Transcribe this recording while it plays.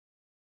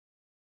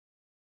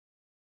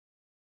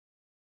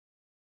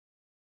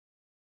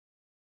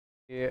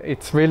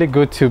It's really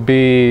good to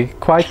be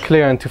quite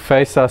clear and to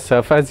face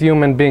ourselves as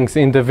human beings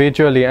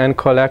individually and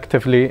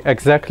collectively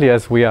exactly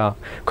as we are,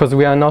 because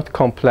we are not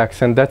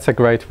complex, and that's a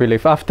great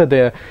relief. After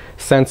the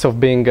sense of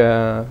being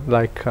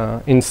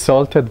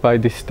insulted by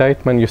this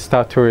statement, you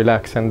start to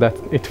relax, and that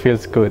it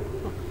feels good.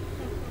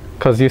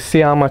 Because you see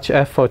how much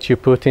effort you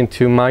put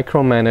into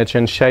micromanage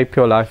and shape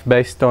your life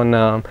based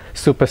on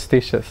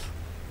superstitious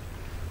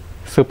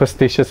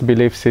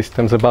belief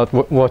systems about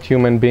what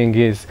human being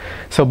is.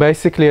 So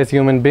basically, as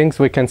human beings,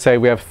 we can say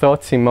we have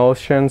thoughts,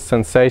 emotions,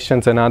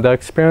 sensations, and other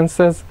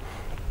experiences.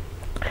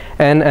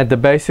 And at the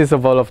basis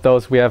of all of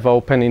those, we have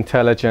open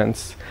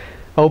intelligence.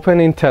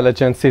 Open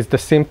intelligence is the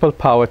simple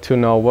power to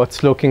know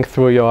what's looking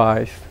through your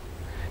eyes.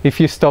 If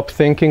you stop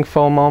thinking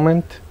for a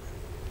moment,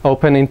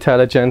 open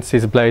intelligence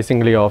is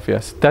blazingly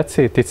obvious. That's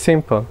it, it's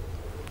simple.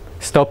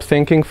 Stop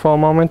thinking for a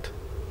moment.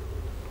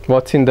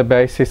 What's in the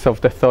basis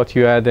of the thought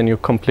you had and you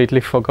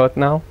completely forgot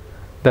now?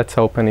 That's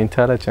open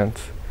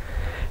intelligence.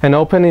 And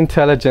open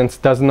intelligence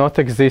does not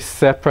exist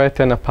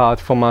separate and apart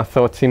from our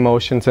thoughts,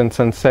 emotions, and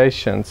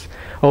sensations.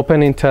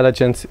 Open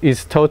intelligence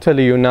is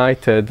totally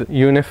united,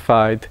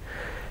 unified,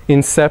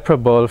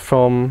 inseparable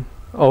from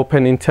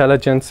open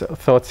intelligence,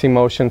 thoughts,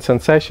 emotions,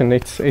 sensation.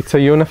 It's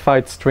a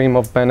unified stream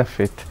of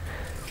benefit.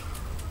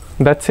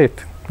 That's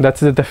it. That's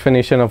the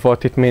definition of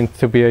what it means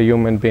to be a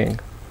human being.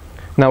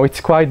 Now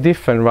it's quite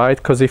different, right?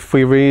 Because if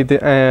we read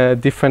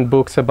different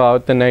books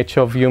about the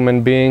nature of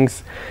human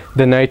beings,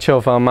 the nature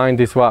of our mind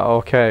is, wow,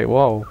 okay,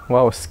 whoa,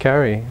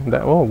 scary.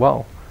 Oh,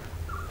 wow.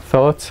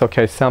 Thoughts,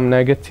 okay, some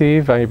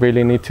negative, I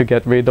really need to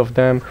get rid of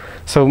them.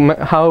 So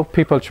how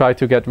people try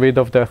to get rid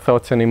of their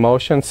thoughts and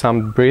emotions,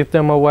 some breathe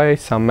them away,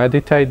 some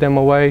meditate them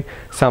away,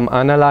 some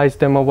analyze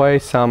them away,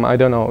 some, I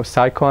don't know,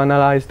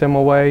 psychoanalyze them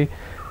away,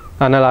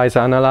 analyze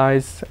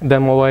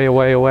them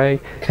away,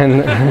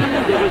 and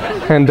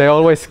and they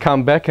always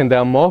come back, and they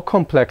are more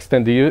complex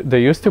than they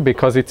used to,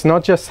 because it's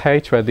not just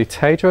hatred. It's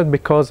hatred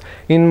because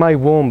in my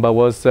womb I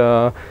was,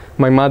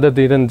 my mother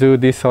didn't do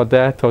this or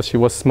that, or she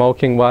was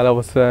smoking while I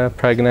was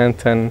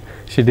pregnant, and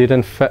she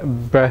didn't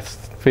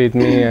breastfeed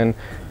me, and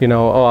you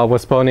know, or I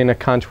was born in a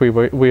country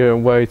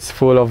where it's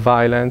full of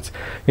violence.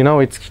 You know,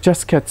 it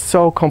just gets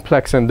so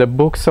complex, and the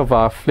books of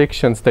our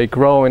afflictions, they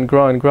grow and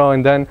grow and grow,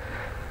 and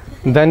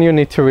then you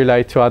need to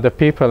relate to other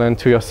people and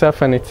to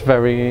yourself, and it's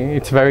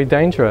very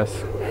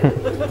dangerous.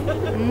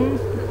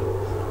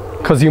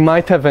 Because you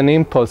might have an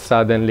impulse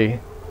suddenly,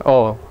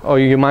 or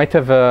you might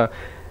have a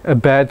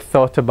bad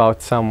thought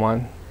about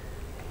someone.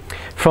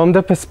 From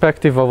the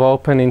perspective of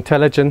open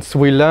intelligence,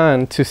 we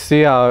learn to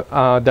see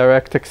our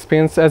direct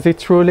experience as it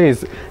truly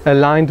is,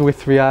 aligned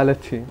with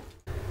reality.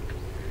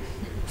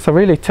 So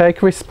really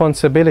take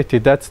responsibility.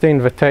 That's the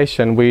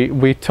invitation.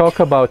 We talk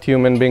about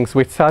human beings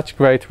with such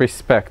great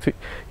respect.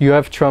 You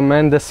have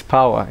tremendous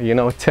power, you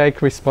know,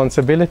 take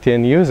responsibility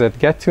and use it.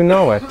 Get to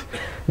know it.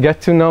 Get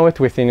to know it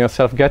within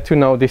yourself. Get to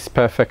know this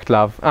perfect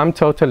love. I'm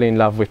totally in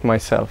love with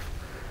myself.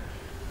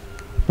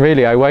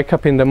 Really, I wake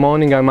up in the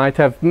morning, I might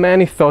have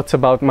many thoughts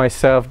about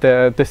myself,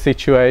 the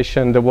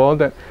situation, the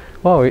world.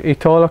 Well,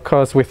 it all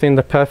occurs within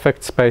the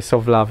perfect space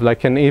of love,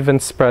 like an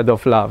even spread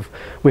of love,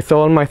 with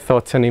all my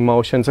thoughts and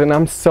emotions, and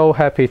I'm so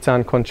happy it's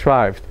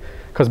uncontrived.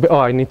 Because,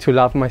 I need to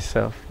love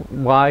myself.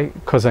 Why?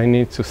 Because I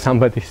need to,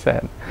 somebody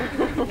said.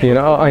 You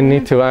know, I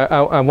need to.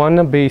 I want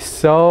to be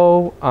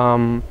so,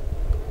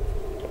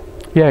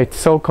 yeah, it's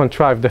so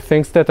contrived. The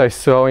things that I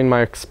saw in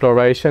my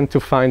exploration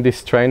to find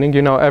this training,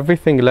 you know,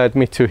 everything led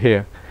me to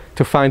here,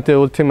 to find the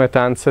ultimate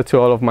answer to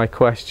all of my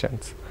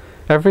questions.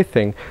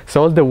 Everything.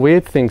 So all the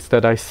weird things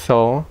that I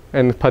saw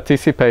and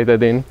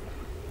participated in,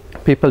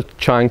 people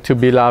trying to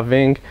be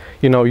loving,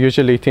 you know,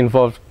 usually it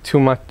involved too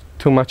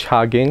much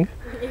hugging,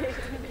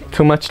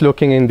 too much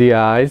looking in the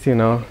eyes, you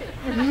know,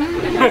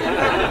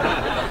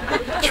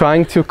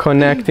 trying to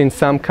connect in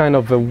some kind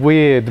of a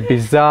weird,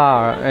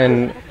 bizarre,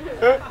 and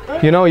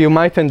you know, you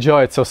might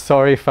enjoy it, so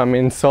sorry if I'm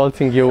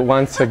insulting you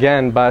once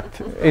again, but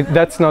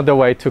that's not the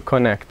way to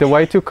connect. The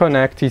way to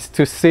connect is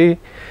to see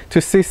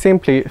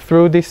simply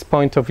through this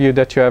point of view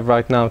that you have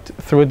right now,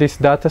 through this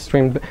data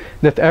stream,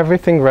 that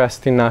everything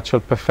rests in natural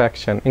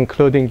perfection,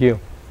 including you.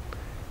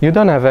 You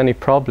don't have any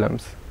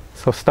problems,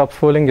 so stop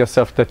fooling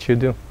yourself that you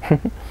do.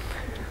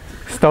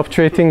 Stop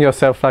treating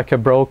yourself like a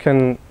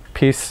broken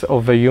piece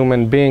of a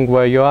human being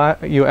where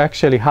you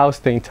actually house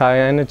the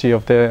entire energy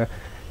of the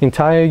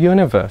entire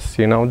universe.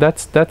 You know,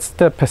 that's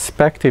the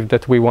perspective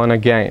that we want to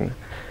gain,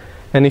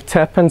 and it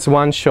happens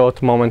one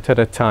short moment at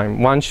a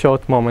time. One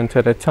short moment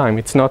at a time.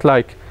 It's not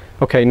like,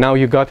 okay, now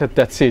you got it,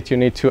 that's it, you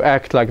need to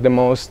act like the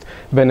most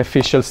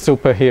beneficial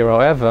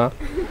superhero ever.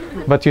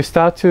 But you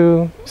start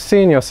to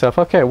see in yourself,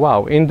 okay,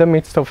 wow, in the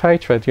midst of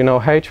hatred, you know,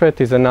 hatred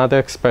is another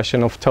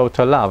expression of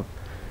total love.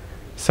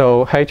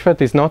 So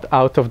hatred is not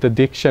out of the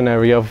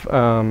dictionary of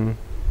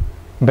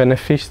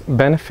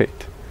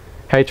benefit.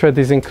 Hatred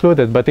is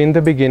included, but in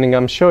the beginning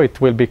I'm sure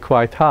it will be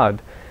quite hard.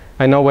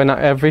 I know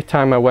every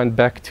time I went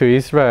back to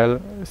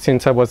Israel,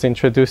 since I was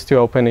introduced to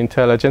open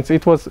intelligence,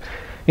 it was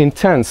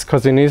intense,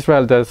 because in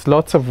Israel there's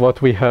lots of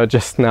what we heard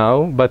just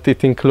now, but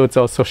it includes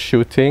also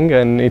shooting,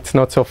 and it's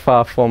not so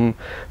far from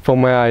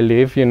where I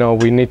live. You know,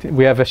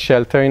 we have a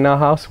shelter in our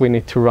house. We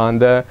need to run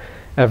there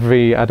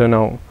every, I don't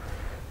know,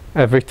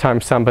 every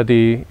time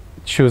somebody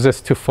chooses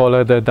to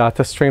follow the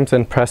data streams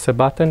and press a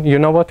button. You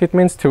know what it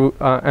means to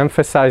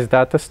emphasize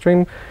data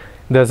stream?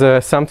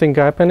 There's something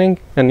happening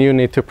and you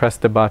need to press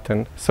the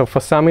button. So for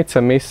some it's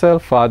a missile,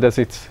 for others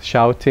it's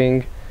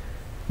shouting,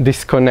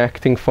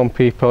 disconnecting from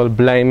people,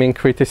 blaming,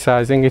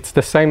 criticizing. It's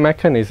the same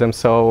mechanism.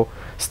 So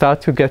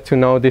start to get to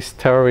know this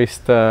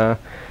terrorist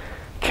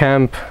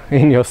camp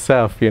in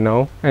yourself, you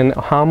know, and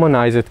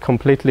harmonize it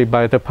completely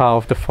by the power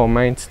of the four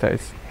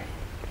mainstays.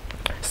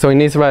 So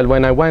in Israel,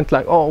 when I went,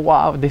 like, oh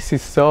wow, this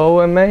is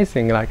so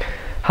amazing, like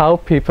how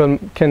people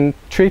can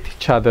treat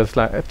each other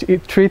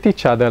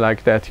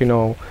like that, you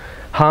know,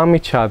 harm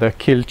each other,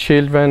 kill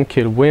children,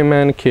 kill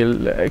women,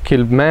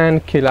 kill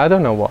men, kill I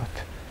don't know what.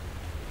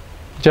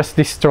 Just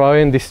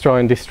destroy and destroy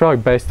and destroy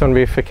based on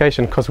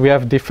reification, because we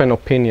have different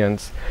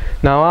opinions.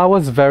 Now, I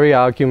was very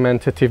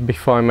argumentative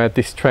before I met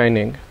this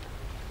training,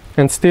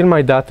 and still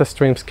my data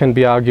streams can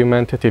be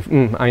argumentative.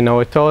 I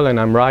know it all and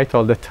I'm right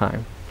all the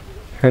time,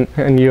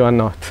 and you are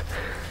not.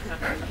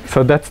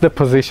 So that's the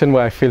position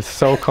where I feel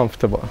so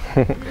comfortable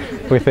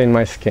within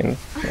my skin.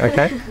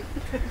 Okay?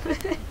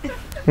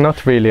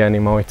 Not really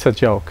anymore, it's a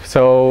joke.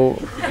 So,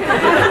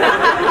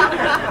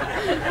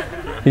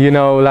 you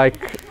know,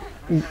 like,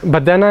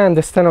 but then I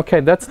understand,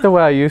 okay, that's the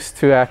way I used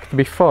to act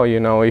before, you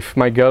know. If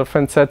my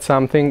girlfriend said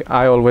something,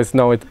 I always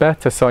know it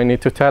better, so I need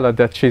to tell her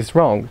that she's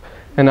wrong.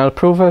 And I'll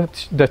prove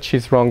that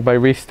she's wrong by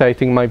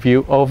restating my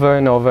view over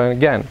and over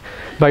again,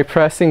 by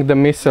pressing the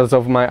missiles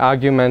of my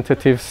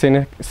argumentative,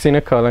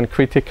 cynical and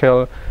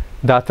critical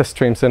data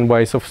streams and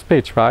ways of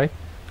speech, right?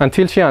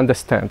 Until she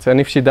understands. And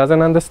if she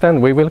doesn't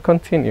understand, we will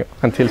continue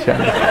until she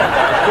understands.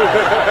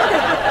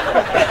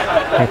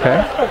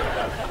 Okay?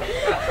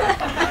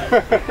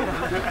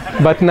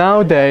 But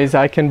nowadays,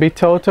 I can be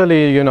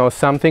totally, you know,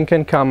 something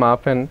can come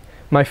up, and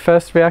my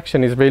first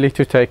reaction is really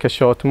to take a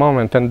short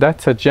moment, and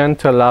that's a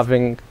gentle,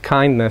 loving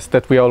kindness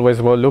that we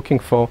always were looking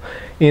for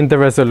in the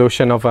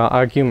resolution of our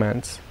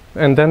arguments.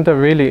 And then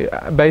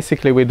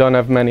basically we don't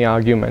have many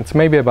arguments,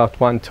 maybe about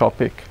one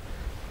topic.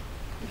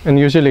 And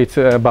usually it's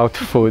about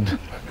food.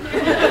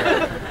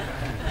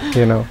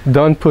 You know,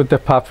 don't put the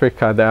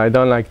paprika there, I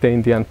don't like the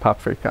Indian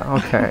paprika.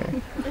 Okay,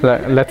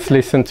 let's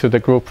listen to the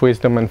group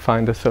wisdom and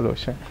find a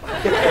solution.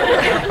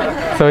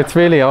 So it's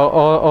really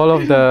all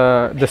of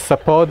the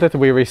support that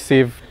we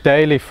receive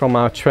daily from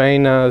our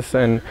trainers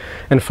and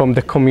from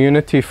the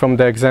community, from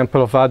the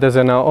example of others,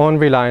 and our own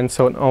reliance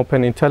on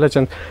open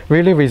intelligence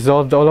really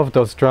resolved all of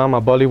those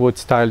Bollywood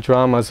style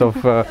dramas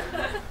of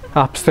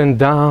ups and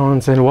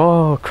downs and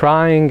whoa,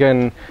 crying,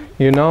 and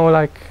you know,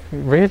 like,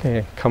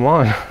 really, come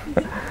on.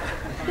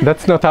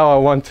 That's not how I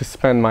want to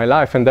spend my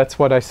life, and that's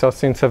what I saw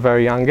since a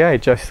very young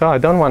age. I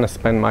don't want to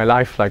spend my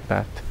life like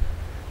that.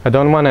 I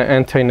don't want to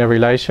enter in a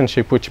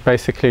relationship which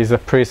basically is a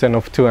prison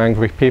of two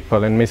angry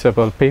people and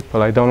miserable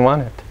people. I don't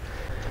want it.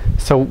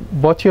 So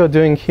what you're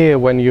doing here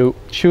when you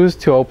choose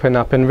to open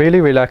up and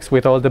really relax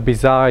with all the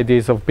bizarre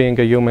ideas of being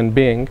a human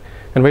being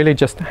and really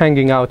just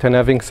hanging out and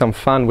having some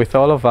fun with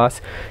all of us,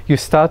 you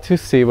start to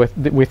see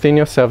within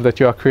yourself that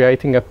you are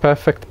creating a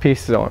perfect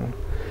peace zone.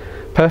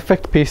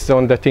 Perfect peace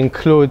zone that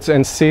includes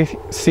and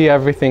see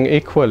everything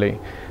equally.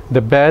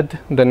 The bad,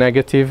 the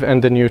negative,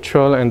 and the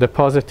neutral, and the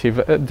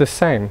positive, the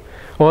same.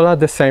 All are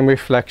the same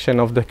reflection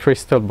of the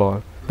crystal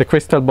ball. The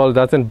crystal ball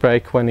doesn't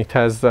break when it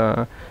has,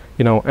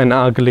 you know, an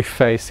ugly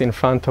face in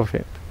front of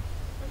it.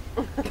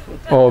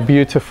 Or a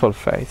beautiful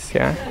face,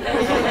 yeah?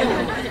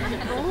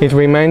 It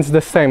remains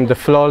the same. The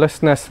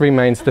flawlessness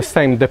remains the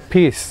same. The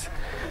peace,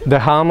 the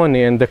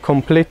harmony, and the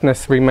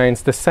completeness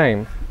remains the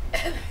same.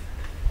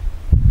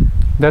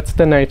 That's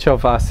the nature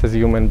of us as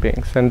human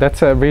beings, and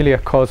that's really a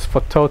cause for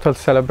total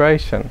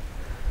celebration.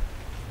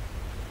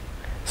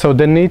 So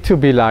the need to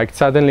be liked,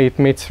 suddenly it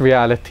meets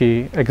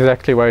reality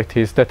exactly where it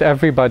is, that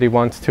everybody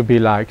wants to be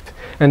liked,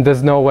 and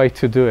there's no way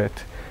to do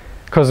it.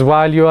 Because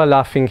while you are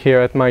laughing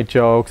here at my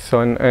jokes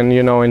and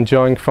you know,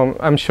 enjoying from,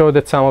 I'm sure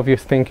that some of you are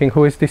thinking,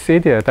 who is this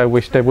idiot? I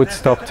wish they would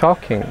stop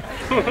talking.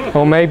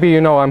 Or maybe, you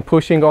know, I'm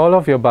pushing all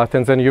of your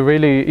buttons and you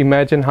really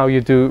imagine how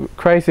you do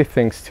crazy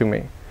things to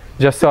me,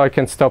 just so I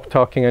can stop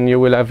talking and you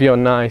will have your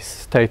nice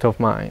state of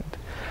mind.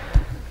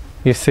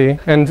 You see?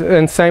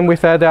 And same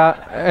with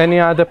any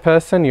other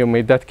person you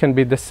meet, that can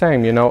be the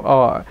same, you know,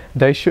 oh,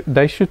 they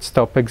should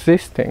stop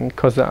existing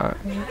because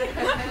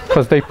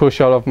they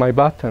push all of my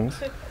buttons.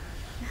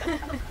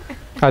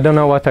 I don't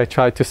know what I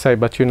tried to say,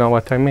 but you know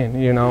what I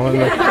mean, you know.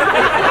 Like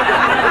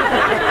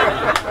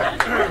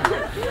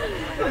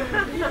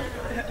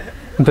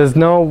there's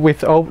no,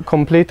 with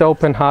complete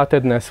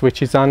open-heartedness,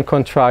 which is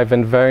uncontrived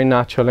and very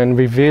natural and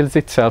reveals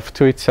itself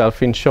to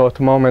itself in short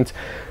moments,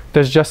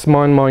 there's just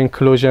more and more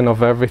inclusion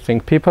of everything.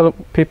 People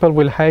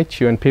will hate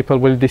you and people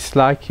will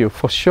dislike you,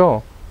 for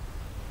sure.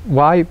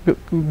 Why?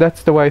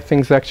 That's the way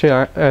things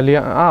actually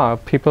are.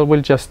 People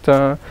will just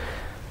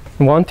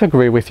won't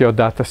agree with your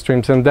data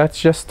streams, and that's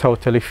just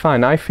totally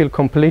fine. I feel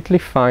completely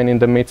fine in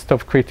the midst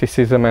of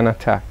criticism and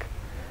attack.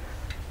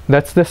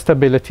 That's the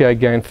stability I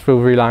gained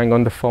through relying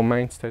on the Four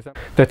Mainstays.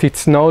 That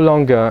it's no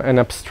longer an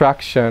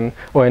abstraction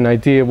or an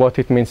idea what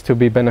it means to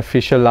be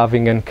beneficial,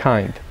 loving and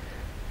kind.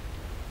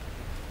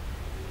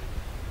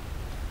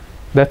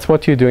 That's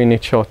what you do in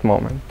each short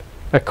moment.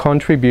 A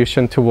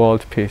contribution to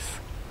world peace.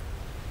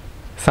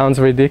 Sounds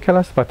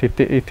ridiculous, but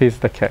it is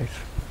the case.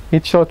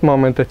 Each short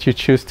moment that you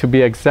choose to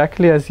be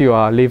exactly as you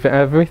are, leave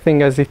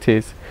everything as it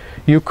is,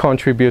 you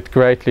contribute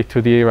greatly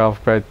to the era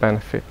of great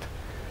benefit.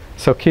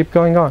 So keep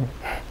going on.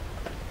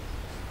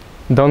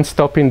 Don't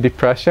stop in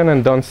depression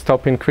and don't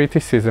stop in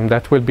criticism.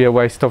 That will be a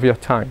waste of your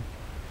time.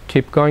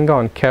 Keep going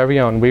on, carry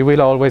on. We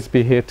will always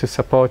be here to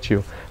support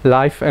you.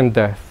 Life and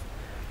death.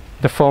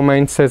 The Four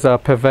Mainstays are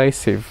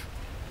pervasive.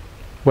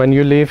 When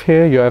you live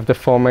here, you have the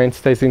Four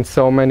Mainstays in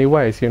so many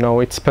ways. You know,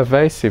 it's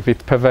pervasive.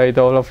 It pervades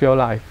all of your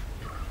life.